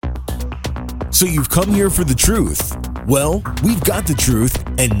So you've come here for the truth. Well, we've got the truth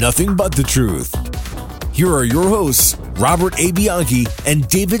and nothing but the truth. Here are your hosts, Robert A. Bianchi and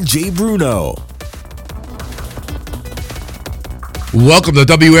David J. Bruno. Welcome to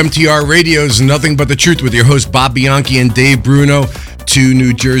WMTR Radio's Nothing But the Truth with your hosts, Bob Bianchi and Dave Bruno, two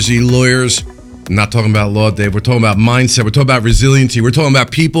New Jersey lawyers. I'm not talking about law, Dave. We're talking about mindset. We're talking about resiliency. We're talking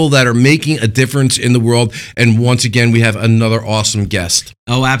about people that are making a difference in the world. And once again, we have another awesome guest.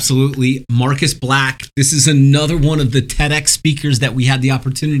 Oh, absolutely. Marcus Black. This is another one of the TEDx speakers that we had the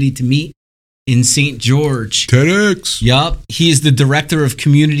opportunity to meet in St. George. TEDx. Yup. He is the Director of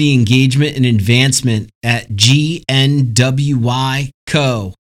Community Engagement and Advancement at GNWY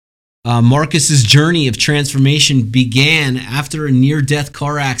Co. Marcus's journey of transformation began after a near-death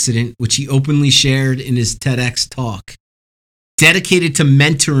car accident, which he openly shared in his TEDx talk. Dedicated to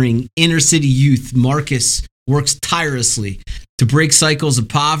mentoring inner-city youth, Marcus works tirelessly to break cycles of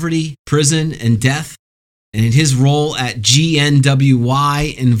poverty, prison, and death. And in his role at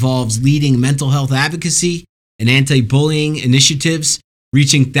GNWY involves leading mental health advocacy and anti-bullying initiatives,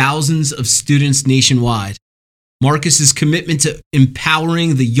 reaching thousands of students nationwide. Marcus's commitment to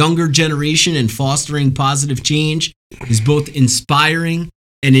empowering the younger generation and fostering positive change is both inspiring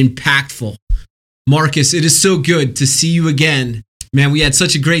and impactful. Marcus, it is so good to see you again. Man, we had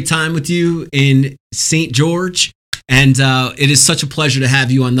such a great time with you in St. George, and it is such a pleasure to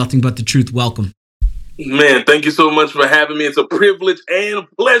have you on Nothing But the Truth. Welcome. Man, thank you so much for having me. It's a privilege and a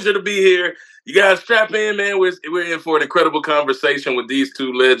pleasure to be here. You guys strap in, man. We're in for an incredible conversation with these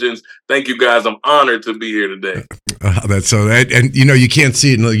two legends. Thank you, guys. I'm honored to be here today. That's so, and you know, you can't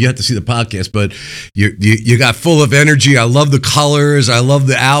see it. You have to see the podcast, but you got full of energy. I love the colors. I love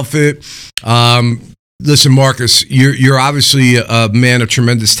the outfit. Listen, Marcus, you're obviously a man of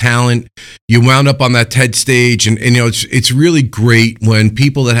tremendous talent. You wound up on that TED stage, and you know it's really great when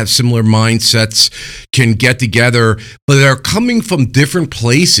people that have similar mindsets can get together, but they're coming from different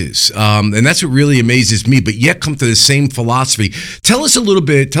places, and that's what really amazes me. But yet come to the same philosophy. Tell us a little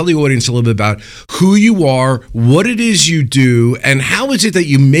bit. Tell the audience a little bit about who you are, what it is you do, and how is it that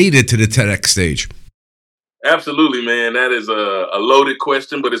you made it to the TEDx stage. Absolutely, man. That is a loaded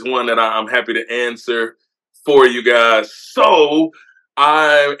question, but it's one that I'm happy to answer for you guys. So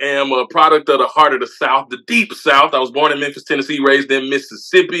I am a product of the heart of the South, the deep South. I was born in Memphis, Tennessee, raised in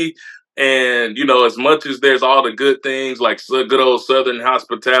Mississippi. And, you know, as much as there's all the good things like good old Southern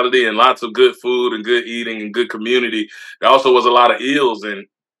hospitality and lots of good food and good eating and good community, there also was a lot of ills, and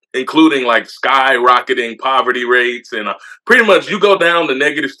including like skyrocketing poverty rates. And pretty much you go down the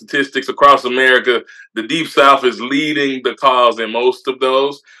negative statistics across America, the Deep South is leading the cause in most of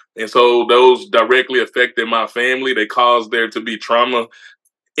those. And so those directly affected my family. They caused there to be trauma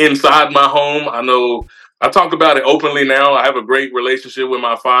inside my home. I know I talk about it openly now. I have a great relationship with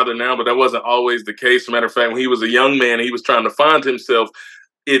my father now, but that wasn't always the case. As a matter of fact, when he was a young man, he was trying to find himself.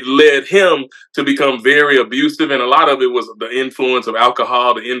 It led him to become very abusive. And a lot of it was the influence of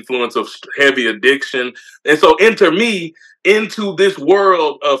alcohol, the influence of heavy addiction. And so enter me into this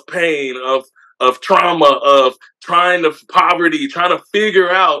world of pain, of trauma, of poverty, trying to figure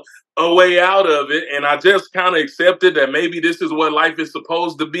out a way out of it. And I just kind of accepted that maybe this is what life is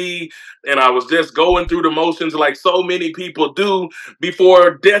supposed to be. And I was just going through the motions like so many people do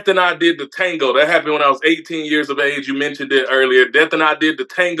before Death and I did the tango. That happened when I was 18 years of age. You mentioned it earlier. Death and I did the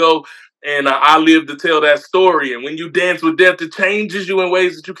tango, and I lived to tell that story. And when you dance with death, it changes you in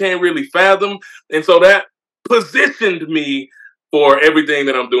ways that you can't really fathom. And so that positioned me for everything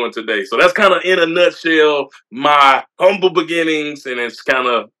that I'm doing today. So that's kind of in a nutshell, my humble beginnings, and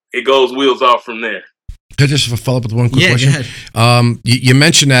it goes wheels off from there. Can I just follow up with one quick question? Go ahead. You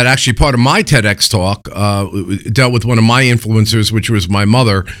mentioned that actually part of my TEDx talk dealt with one of my influencers, which was my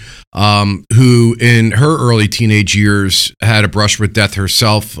mother, who in her early teenage years had a brush with death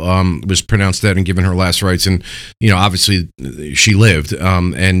herself, was pronounced dead and given her last rites. And, you know, obviously she lived.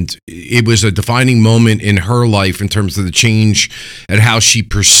 And it was a defining moment in her life in terms of the change and how she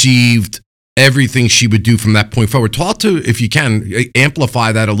perceived everything she would do from that point forward. Talk to, if you can,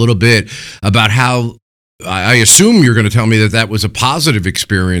 amplify that a little bit about how, I assume you're going to tell me that was a positive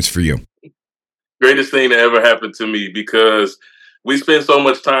experience for you. Greatest thing that ever happened to me, because we spend so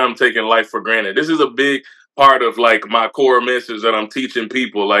much time taking life for granted. This is a big part of like my core message that I'm teaching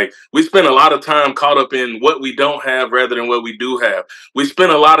people. Like, we spend a lot of time caught up in what we don't have rather than what we do have. We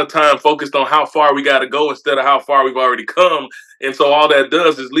spend a lot of time focused on how far we got to go instead of how far we've already come. And so all that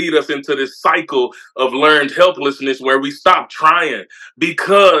does is lead us into this cycle of learned helplessness where we stop trying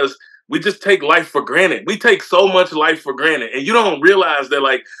because we just take life for granted. We take so much life for granted. And you don't realize that,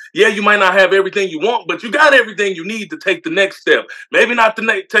 like, yeah, you might not have everything you want, but you got everything you need to take the next step. Maybe not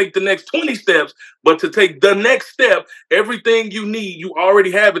to take the next 20 steps, but to take the next step. Everything you need, you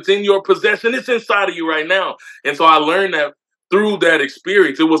already have. It's in your possession. It's inside of you right now. And so I learned that through that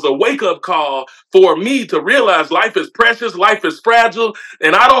experience. It was a wake-up call for me to realize life is precious, life is fragile,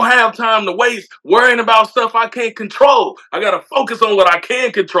 and I don't have time to waste worrying about stuff I can't control. I got to focus on what I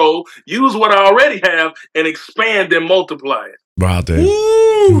can control, use what I already have, and expand and multiply it. Wow, Dave.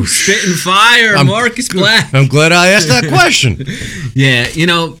 Woo! Spitting fire, Marcus Black. I'm glad I asked that question. Yeah,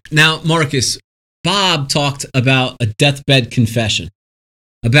 now, Marcus, Bob talked about a deathbed confession,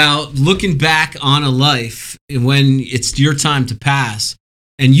 about looking back on a life when it's your time to pass.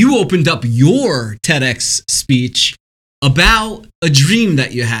 And you opened up your TEDx speech about a dream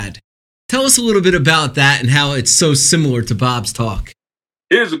that you had. Tell us a little bit about that and how it's so similar to Bob's talk.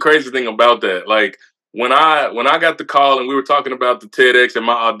 Here's the crazy thing about that. Like, when I got the call and we were talking about the TEDx and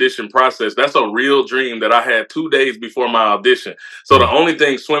my audition process, that's a real dream that I had 2 days before my audition. So the only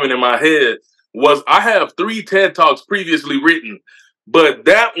thing swimming in my head was I have 3 TED Talks previously written. But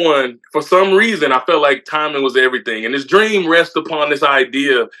that one, for some reason, I felt like timing was everything. And this dream rests upon this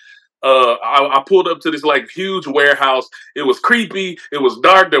idea. I pulled up to this like huge warehouse. It was creepy. It was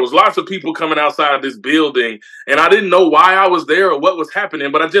dark. There was lots of people coming outside of this building. And I didn't know why I was there or what was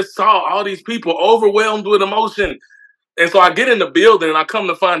happening. But I just saw all these people overwhelmed with emotion. And so I get in the building and I come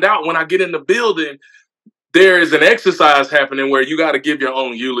to find out when I get in the building, there is an exercise happening where you got to give your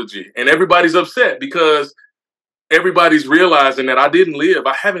own eulogy. And everybody's upset because everybody's realizing that I didn't live.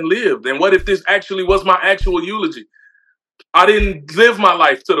 I haven't lived. And what if this actually was my actual eulogy? I didn't live my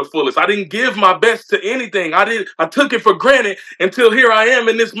life to the fullest. I didn't give my best to anything. I took it for granted until here I am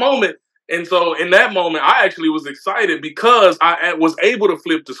in this moment. And so in that moment, I actually was excited because I was able to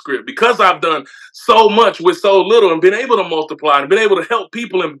flip the script, because I've done so much with so little and been able to multiply and been able to help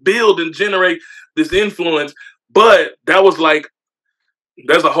people and build and generate this influence. But that was like,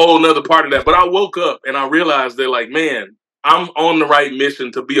 there's a whole nother part of that. But I woke up and I realized that, like, man, I'm on the right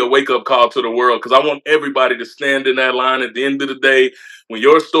mission to be a wake-up call to the world, because I want everybody to stand in that line at the end of the day. When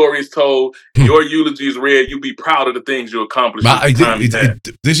your story is told, your eulogy is read, you be proud of the things you accomplished.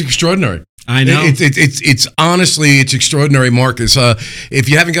 This is extraordinary. I know. It's honestly, it's extraordinary, Marcus. If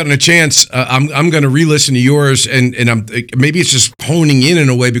you haven't gotten a chance, I'm going to re-listen to yours, and maybe it's just honing in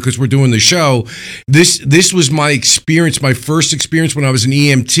a way because we're doing the show. This was my experience, my first experience when I was an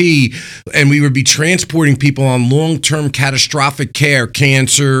EMT, and we would be transporting people on long-term catastrophic care,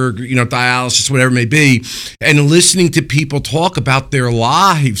 cancer, dialysis, whatever it may be, and listening to people talk about their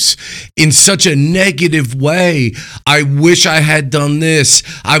lives in such a negative way. I wish I had done this.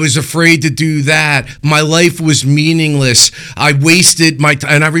 I was afraid to do that. My life was meaningless. I wasted my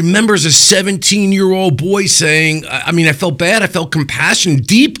time. And I remember as a 17-year-old boy saying, I felt bad. I felt compassion,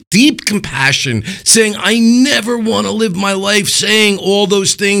 deep compassion, saying, I never want to live my life, saying all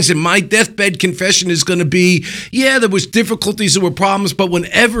those things. And my deathbed confession is going to be, yeah, there was difficulties, there were problems, but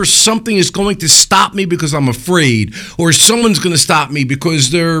whenever something is going to stop me because I'm afraid, or someone's going to stop me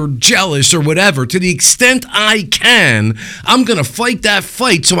because they're jealous or whatever, to the extent I can, I'm going to fight that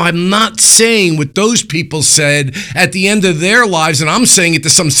fight. So I'm not saying what those people said at the end of their lives, and I'm saying it to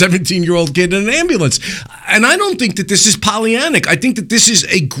some 17-year-old kid in an ambulance. And I don't think that this is Pollyannic. I think that this is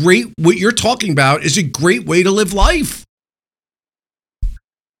what you're talking about is a great way to live life.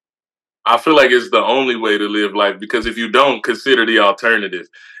 I feel like it's the only way to live life, because if you don't, consider the alternative.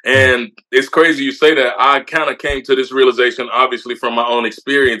 And it's crazy you say that. I kind of came to this realization, obviously, from my own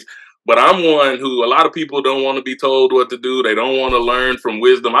experience. But I'm one who, a lot of people don't want to be told what to do. They don't want to learn from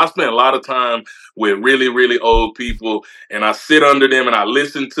wisdom. I spent a lot of time with really, really old people, and I sit under them and I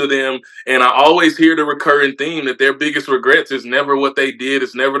listen to them. And I always hear the recurring theme that their biggest regrets is never what they did.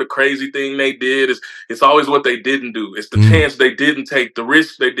 It's never the crazy thing they did. It's always what they didn't do. It's the chance they didn't take, the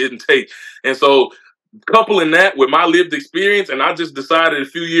risk they didn't take. And so coupling that with my lived experience, and I just decided a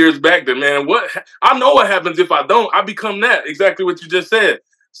few years back that, man, I know what happens if I don't. I become that, exactly what you just said.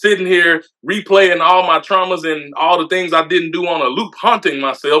 Sitting here replaying all my traumas and all the things I didn't do on a loop, haunting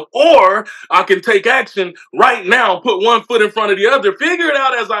myself, or I can take action right now, put one foot in front of the other, figure it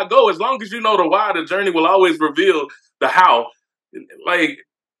out as I go. As long as you know the why, the journey will always reveal the how. Like,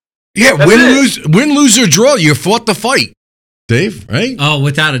 yeah, win, lose, or draw. You fought the fight, Dave, right? Oh,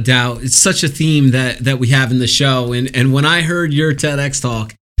 without a doubt. It's such a theme that we have in the show. And when I heard your TEDx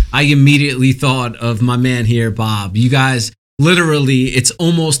talk, I immediately thought of my man here, Bob. You guys, literally, it's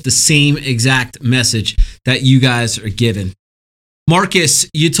almost the same exact message that you guys are giving. Marcus,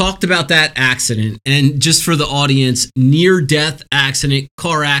 you talked about that accident, and just for the audience, near-death accident,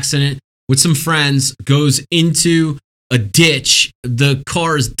 car accident with some friends, goes into a ditch. The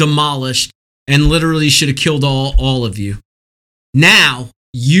car is demolished and literally should have killed all of you. Now,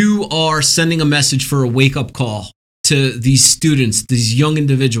 you are sending a message for a wake-up call to these students, these young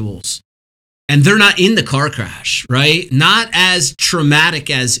individuals, and they're not in the car crash, right? Not as traumatic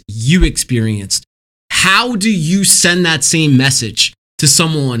as you experienced. How do you send that same message to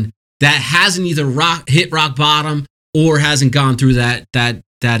someone that hasn't either hit rock bottom or hasn't gone through that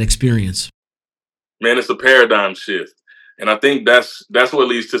experience? Man, it's a paradigm shift. And I think that's what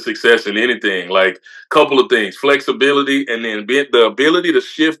leads to success in anything. Like, couple of things: flexibility, and then the ability to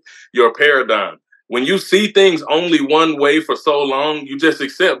shift your paradigm. When you see things only one way for so long, you just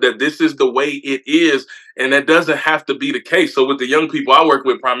accept that this is the way it is, and that doesn't have to be the case. So with the young people I work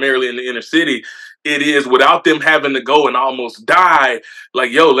with, primarily in the inner city, it is without them having to go and almost die. Like,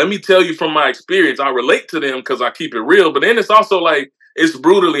 yo, let me tell you from my experience. I relate to them because I keep it real. But then it's also like, it's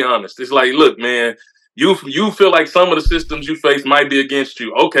brutally honest. It's like, look, man, you feel like some of the systems you face might be against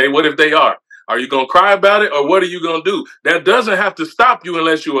you. Okay, what if they are? Are you going to cry about it, or what are you going to do? That doesn't have to stop you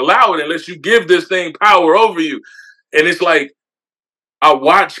unless you allow it, unless you give this thing power over you. And it's like, I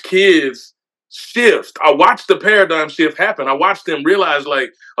watch kids shift. I watch the paradigm shift happen. I watch them realize,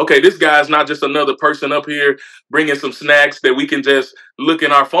 like, okay, this guy's not just another person up here bringing some snacks that we can just look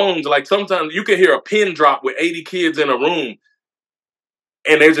in our phones. Like, sometimes you can hear a pin drop with 80 kids in a room,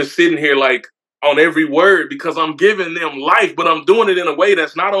 and they're just sitting here like, on every word, because I'm giving them life, but I'm doing it in a way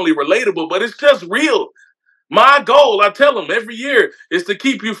that's not only relatable, but it's just real. My goal, I tell them every year, is to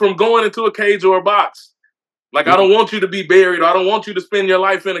keep you from going into a cage or a box. Like, I don't want you to be buried. I don't want you to spend your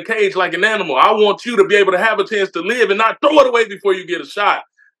life in a cage like an animal. I want you to be able to have a chance to live and not throw it away before you get a shot.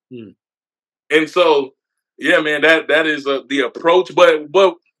 And so, yeah, man, that is the approach. But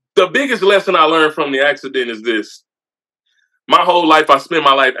the biggest lesson I learned from the accident is this. My whole life, I spent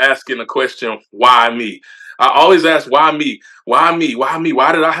my life asking the question, why me? I always ask, why me? Why me? Why me?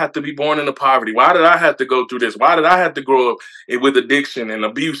 Why did I have to be born into poverty? Why did I have to go through this? Why did I have to grow up with addiction and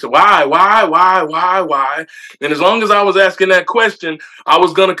abuse? Why? And as long as I was asking that question, I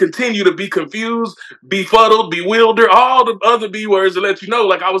was going to continue to be confused, befuddled, bewildered, all the other B words to let you know,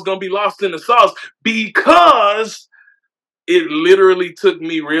 like I was going to be lost in the sauce, because it literally took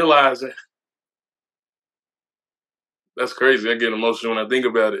me realizing. That's crazy. I get emotional when I think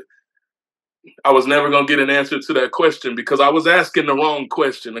about it. I was never going to get an answer to that question because I was asking the wrong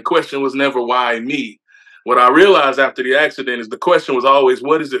question. The question was never, why me? What I realized after the accident is the question was always,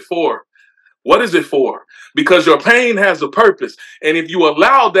 what is it for? What is it for? Because your pain has a purpose. And if you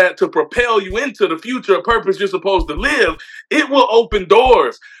allow that to propel you into the future, a purpose you're supposed to live, it will open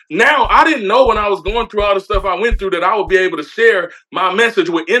doors. Now, I didn't know when I was going through all the stuff I went through that I would be able to share my message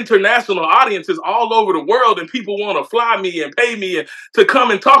with international audiences all over the world, and people want to fly me and pay me to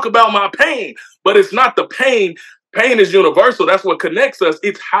come and talk about my pain. But it's not the pain. Pain is universal. That's what connects us.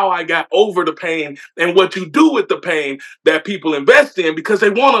 It's how I got over the pain and what you do with the pain that people invest in, because they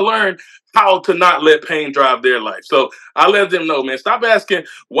want to learn how to not let pain drive their life. So I let them know, man, stop asking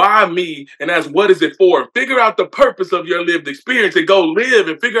why me and ask what is it for? Figure out the purpose of your lived experience and go live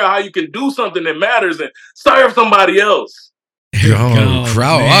and figure out how you can do something that matters and serve somebody else. Your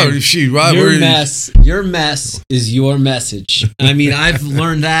mess is your message. I mean, I've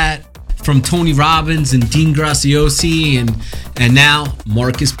learned that from Tony Robbins and Dean Graziosi and now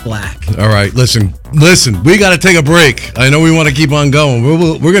Marcus Black. All right, listen, we got to take a break. I know we want to keep on going.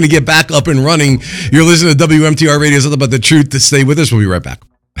 We're going to get back up and running. You're listening to WMTR Radio, something about the truth. To stay with us. We'll be right back.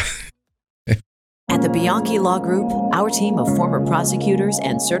 At the Bianchi Law Group, our team of former prosecutors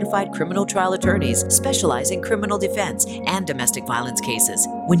and certified criminal trial attorneys specialize in criminal defense and domestic violence cases.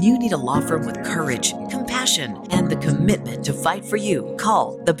 When you need a law firm with courage, compassion, and the commitment to fight for you,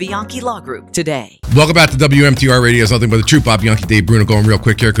 call the Bianchi Law Group today. Welcome back to WMTR Radio, something but the truth. Bob Bianchi, Dave Bruno, going real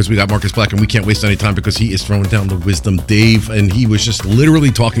quick here because we got Marcus Black and we can't waste any time because he is throwing down the wisdom. Dave, and he was just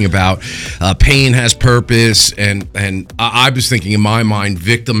literally talking about pain has purpose, and I was thinking in my mind,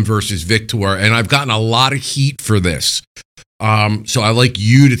 victim versus victor, and I've gotten a lot of heat for this. So I like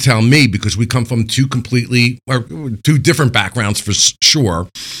you to tell me, because we come from two different backgrounds for sure.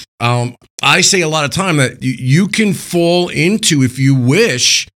 I say a lot of time that you can fall into, if you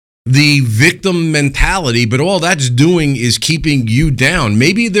wish, the victim mentality, but all that's doing is keeping you down.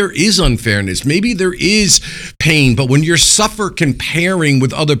 Maybe there is unfairness, maybe there is pain, but when you're comparing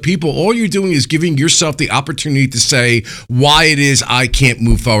with other people, all you're doing is giving yourself the opportunity to say why it is I can't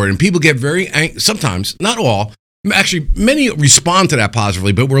move forward. And people get very angry, sometimes, not all. Actually, many respond to that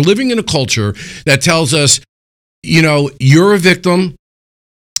positively, but we're living in a culture that tells us you're a victim.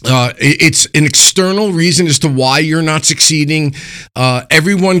 It's an external reason as to why you're not succeeding.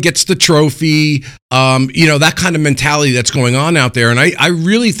 Everyone gets the trophy. That kind of mentality that's going on out there. And I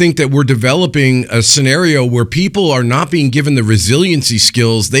really think that we're developing a scenario where people are not being given the resiliency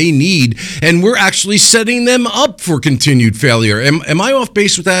skills they need, and we're actually setting them up for continued failure. Am I off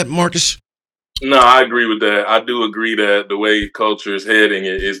base with that, Marcus? No, I agree with that. I do agree that the way culture is heading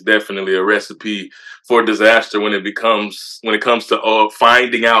is definitely a recipe for disaster when it comes to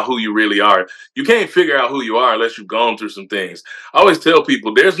finding out who you really are. You can't figure out who you are unless you've gone through some things. I always tell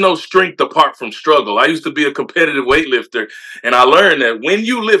people there's no strength apart from struggle. I used to be a competitive weightlifter, and I learned that when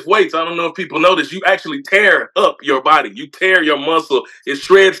you lift weights, I don't know if people know this, you actually tear up your body. You tear your muscle. It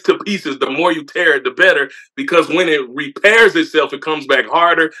shreds to pieces. The more you tear it, the better, because when it repairs itself, it comes back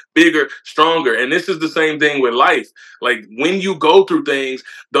harder, bigger, stronger. And this is the same thing with life. Like when you go through things,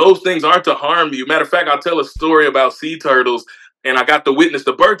 those things aren't to harm you. Matter of fact, I'll tell a story about sea turtles, and I got to witness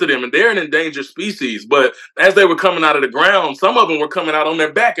the birth of them, and they're an endangered species. But as they were coming out of the ground, some of them were coming out on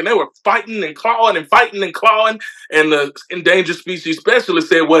their back, and they were fighting and clawing and fighting and clawing. And the endangered species specialist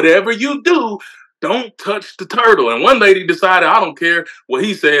said, whatever you do, don't touch the turtle. And one lady decided, I don't care what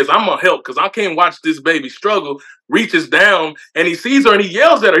he says, I'm going to help because I can't watch this baby struggle. Reaches down, and he sees her, and he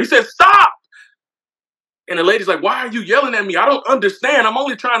yells at her. He says, stop. And the lady's like, why are you yelling at me? I don't understand. I'm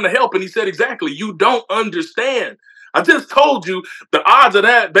only trying to help. And he said, exactly, you don't understand. I just told you the odds of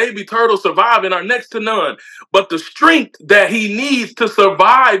that baby turtle surviving are next to none. But the strength that he needs to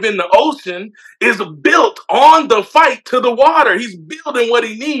survive in the ocean is built on the fight to the water. He's building what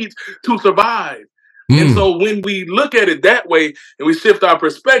he needs to survive. And so when we look at it that way and we shift our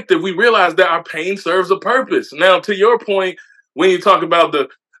perspective, we realize that our pain serves a purpose. Now, to your point, when you talk about the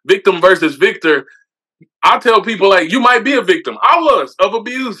victim versus victor, I tell people, like, you might be a victim. I was of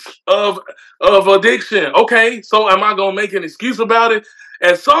abuse, of addiction. Okay, so am I going to make an excuse about it?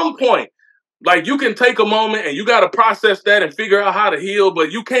 At some point, like, you can take a moment and you got to process that and figure out how to heal,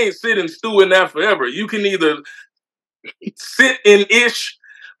 but you can't sit and stew in that forever. You can either sit in ish,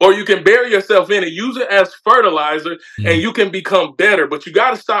 or you can bury yourself in it, use it as fertilizer, and you can become better. But you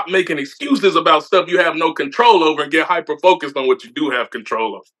got to stop making excuses about stuff you have no control over and get hyper-focused on what you do have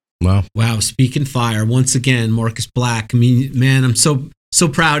control of. Wow. Speaking fire once again, Marcus Black. I mean, man, I'm so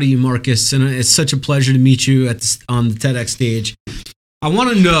proud of you, Marcus, and it's such a pleasure to meet you on the TEDx stage. I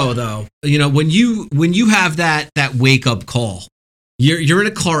want to know though, when you have that wake up call, you're in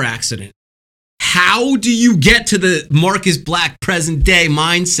a car accident. How do you get to the Marcus Black present day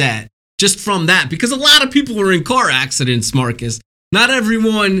mindset just from that? Because a lot of people are in car accidents, Marcus. Not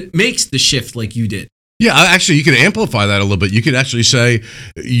everyone makes the shift like you did. Yeah, actually, you can amplify that a little bit. You could actually say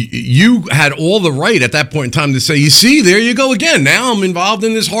you had all the right at that point in time to say, you see, there you go again. Now I'm involved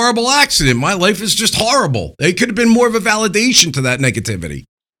in this horrible accident. My life is just horrible. It could have been more of a validation to that negativity.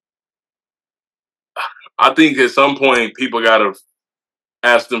 I think at some point people got to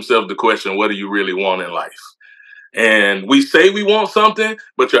ask themselves the question, what do you really want in life? And we say we want something,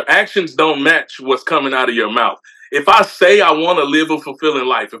 but your actions don't match what's coming out of your mouth. If I say I want to live a fulfilling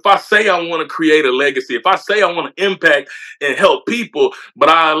life, if I say I want to create a legacy, if I say I want to impact and help people, but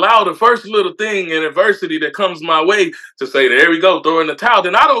I allow the first little thing in adversity that comes my way to say, there we go, throw in the towel,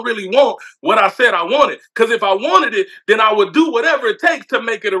 then I don't really want what I said I wanted. Because if I wanted it, then I would do whatever it takes to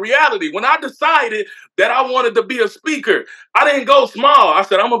make it a reality. When I decided that I wanted to be a speaker, I didn't go small. I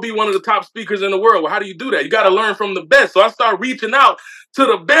said, I'm going to be one of the top speakers in the world. Well, how do you do that? You got to learn from the best. So I started reaching out to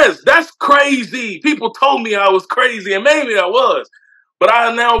the best. That's crazy. People told me I was crazy, and maybe I was. But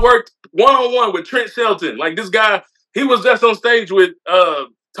I now worked one-on-one with Trent Shelton. Like, this guy, he was just on stage with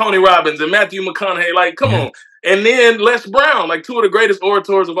Tony Robbins and Matthew McConaughey. Like, come on. And then Les Brown, like two of the greatest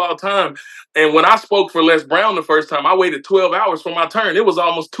orators of all time. And when I spoke for Les Brown the first time, I waited 12 hours for my turn. It was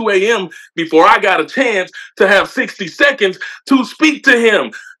almost 2 a.m. before I got a chance to have 60 seconds to speak to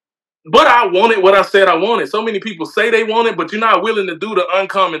him. But I wanted what I said I wanted. So many people say they want it, but you're not willing to do the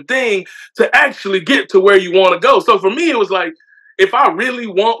uncommon thing to actually get to where you want to go. So for me, it was like, if I really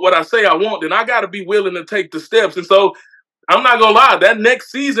want what I say I want, then I got to be willing to take the steps. And so I'm not going to lie, that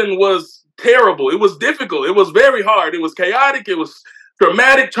next season was terrible. It was difficult. It was very hard. It was chaotic. It was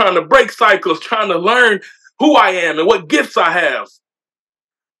traumatic, trying to break cycles, trying to learn who I am and what gifts I have.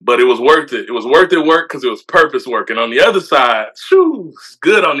 But it was worth it. It was worth it work because it was purpose work. And on the other side, shoo, it's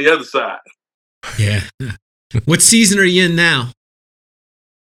good on the other side. Yeah. What season are you in now?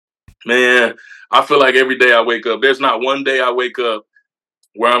 Man, I feel like every day I wake up, there's not one day I wake up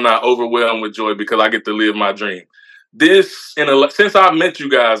where I'm not overwhelmed with joy because I get to live my dream. since I've met you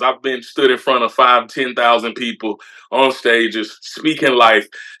guys, I've been stood in front of 5,000-10,000 people on stages, speaking life,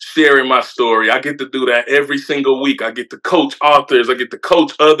 sharing my story. I get to do that every single week. I get to coach authors. I get to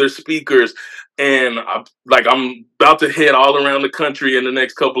coach other speakers. And I'm about to head all around the country in the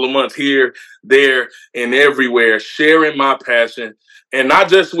next couple of months, here, there, and everywhere, sharing my passion. And not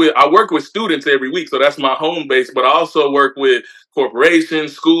just I work with students every week, so that's my home base, but I also work with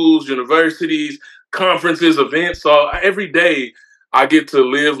corporations, schools, universities, conferences, events. So every day I get to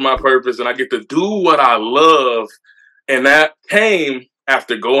live my purpose and I get to do what I love. And that came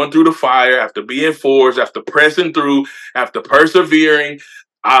after going through the fire, after being forged, after pressing through, after persevering.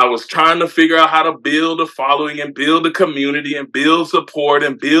 I was trying to figure out how to build a following and build a community and build support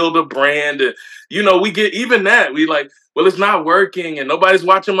and build a brand. And, we get even that. We like, well, it's not working and nobody's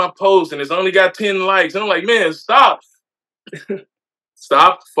watching my post and it's only got 10 likes. And I'm like, man, stop.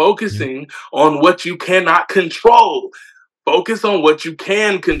 Stop focusing on what you cannot control. Focus on what you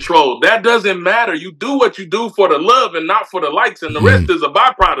can control. That doesn't matter. You do what you do for the love and not for the likes, and the rest is a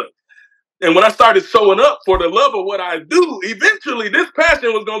byproduct. And when I started showing up for the love of what I do, eventually this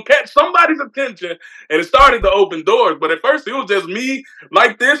passion was going to catch somebody's attention, and it started to open doors. But at first, it was just me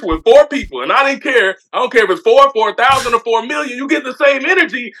like this with 4 people, and I didn't care. I don't care if it's 4,000, or 4 million. You get the same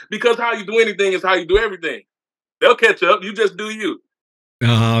energy, because how you do anything is how you do everything. They'll catch up. You just do you.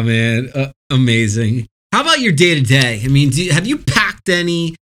 Oh, man. Amazing. How about your day-to-day? I mean, have you packed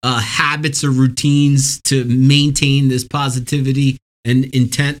any habits or routines to maintain this positivity and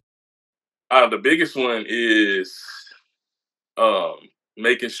intent? The biggest one is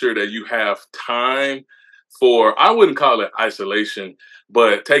making sure that you have time for, I wouldn't call it isolation,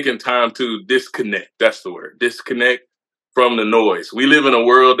 but taking time to disconnect. That's the word. Disconnect from the noise. We live in a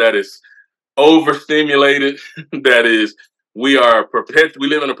world that is overstimulated, we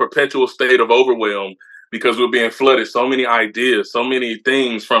live in a perpetual state of overwhelm because we're being flooded so many ideas, so many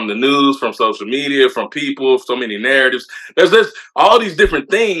things from the news, from social media, from people, so many narratives. There's just all these different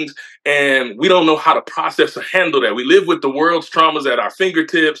things, and we don't know how to process or handle that. We live with the world's traumas at our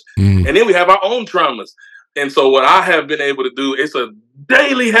fingertips, and then we have our own traumas. And so what I have been able to do, it's a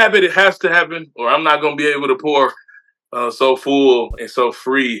daily habit. It has to happen, or I'm not going to be able to pour so full and so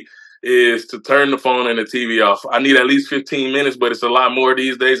free, is to turn the phone and the TV off. I need at least 15 minutes, but it's a lot more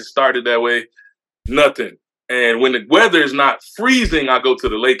these days. It started that way. Nothing. And when the weather is not freezing, I go to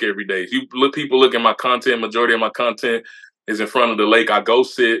the lake every day. People look at my content, majority of my content is in front of the lake. I go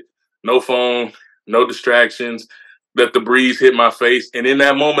sit, no phone, no distractions, let the breeze hit my face. And in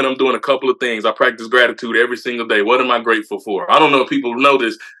that moment, I'm doing a couple of things. I practice gratitude every single day. What am I grateful for? I don't know if people know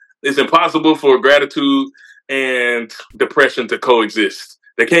this. It's impossible for gratitude and depression to coexist.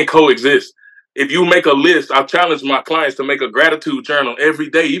 They can't coexist. If you make a list, I challenge my clients to make a gratitude journal every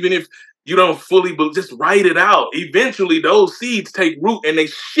day, even if you don't fully, but just write it out. Eventually, those seeds take root and they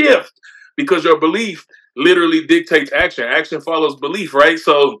shift, because your belief literally dictates action. Action follows belief, right?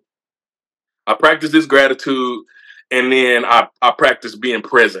 So I practice this gratitude, and then I practice being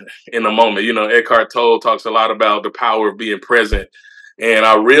present in the moment. Eckhart Tolle talks a lot about the power of being present. And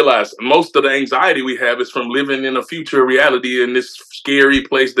I realized most of the anxiety we have is from living in a future reality in this scary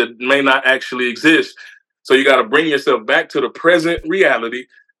place that may not actually exist. So you got to bring yourself back to the present reality.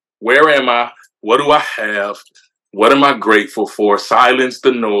 Where am I? What do I have? What am I grateful for? Silence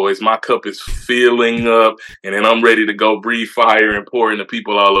the noise. My cup is filling up, and then I'm ready to go breathe fire and pour into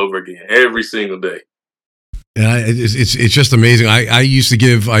people all over again every single day. Yeah, it's just amazing. I used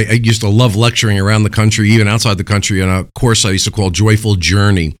to love lecturing around the country, even outside the country, on a course I used to call Joyful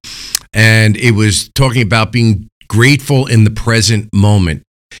Journey. And it was talking about being grateful in the present moment.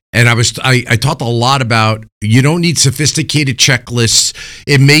 And I talked a lot about, you don't need sophisticated checklists.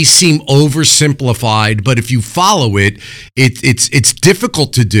 It may seem oversimplified, but if you follow it, it's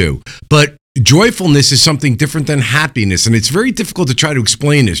difficult to do. But joyfulness is something different than happiness, and it's very difficult to try to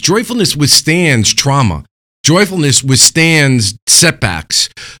explain this. Joyfulness withstands trauma. Joyfulness withstands setbacks.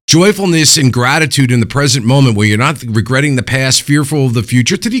 Joyfulness and gratitude in the present moment, where you're not regretting the past, fearful of the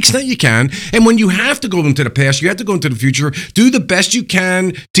future, to the extent you can. And when you have to go into the past, you have to go into the future, do the best you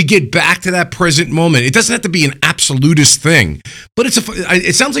can to get back to that present moment. It doesn't have to be an absolutist thing, but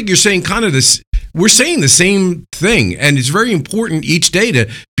it sounds like you're saying kind of this. We're saying the same thing, and it's very important each day to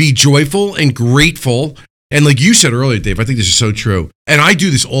be joyful and grateful. And like you said earlier, Dave, I think this is so true. And I do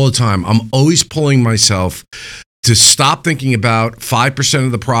this all the time. I'm always pulling myself to stop thinking about 5%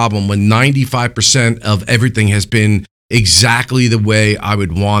 of the problem when 95% of everything has been exactly the way I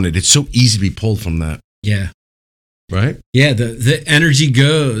would want it. It's so easy to be pulled from that. Yeah. Right? Yeah, the energy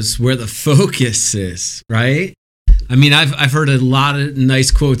goes where the focus is, right? I mean, I've heard a lot of nice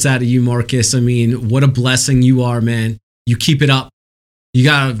quotes out of you, Marcus. I mean, what a blessing you are, man. You keep it up. You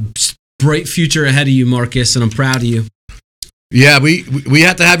got a bright future ahead of you, Marcus, and I'm proud of you. Yeah, we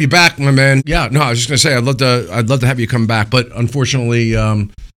have to have you back, my man. Yeah, no, I was just gonna say I'd love to have you come back, but unfortunately,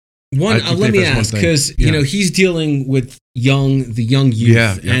 let me ask, because you know he's dealing with the young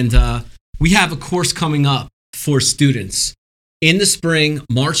youth, and we have a course coming up for students in the spring,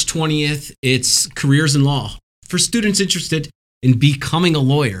 March 20th. It's Careers in Law for students interested in becoming a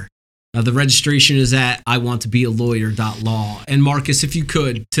lawyer. The registration is at iwanttobealawyer.law. And Marcus, if you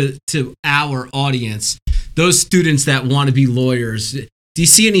could, to our audience, those students that want to be lawyers, do you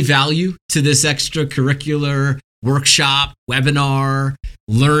see any value to this extracurricular workshop, webinar,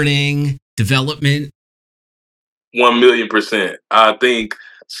 learning, development? 1,000,000%. I think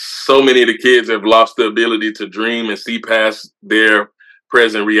so many of the kids have lost the ability to dream and see past their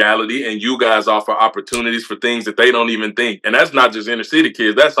present reality, and you guys offer opportunities for things that they don't even think. And that's not just inner city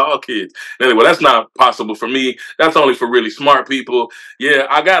kids, that's all kids. Anyway, that's not possible for me. That's only for really smart people. Yeah,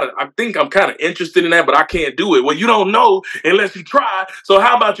 I think I'm kind of interested in that, but I can't do it. Well, you don't know unless you try. So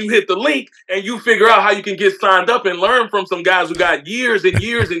how about you hit the link and you figure out how you can get signed up and learn from some guys who got years and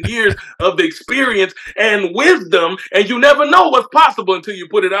years and years of experience and wisdom, and you never know what's possible until you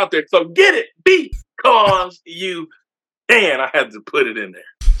put it out there. So get it because you can. I had to put it in there.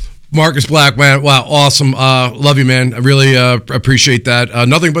 Marcus Black, man. Wow, awesome. Love you, man. I really appreciate that.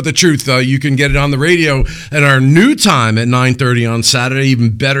 Nothing but the truth. You can get it on the radio at our new time at 9:30 on Saturday.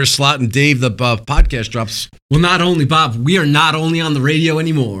 Even better slot. And Dave, the podcast drops. Well, not only, Bob, we are not only on the radio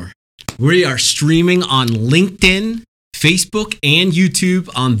anymore. We are streaming on LinkedIn, Facebook, and YouTube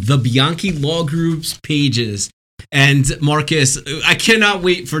on the Bianchi Law Group's pages. And Marcus, I cannot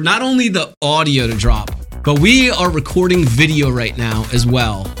wait for not only the audio to drop, but we are recording video right now as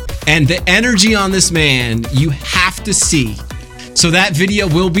well. And the energy on this man, you have to see. So that video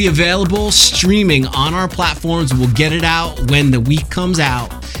will be available streaming on our platforms. We'll get it out when the week comes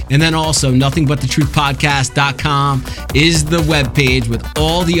out. And then also nothingbuttetruthpodcast.com is the webpage with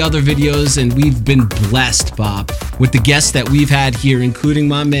all the other videos. And we've been blessed, Bob, with the guests that we've had here, including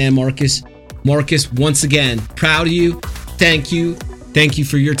my man, Marcus. Marcus, once again, proud of you. Thank you. Thank you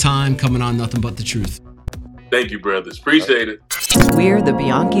for your time coming on Nothing But the Truth. Thank you, brothers. Appreciate it. We're the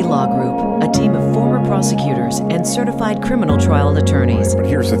Bianchi Law Group, a team of former prosecutors and certified criminal trial attorneys. But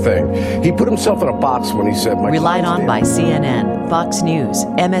here's the thing. He put himself in a box when he said... Relied on by CNN, Fox News,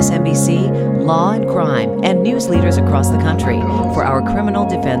 MSNBC, Law and Crime, and news leaders across the country for our criminal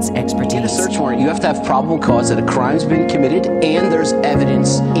defense expertise. To get a search warrant, you have to have probable cause that a crime's been committed and there's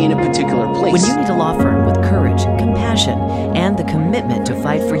evidence in a particular place. When you need a law firm with courage, compassion, and the commitment to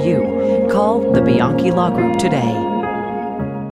fight for you, call the Bianchi Law Group today.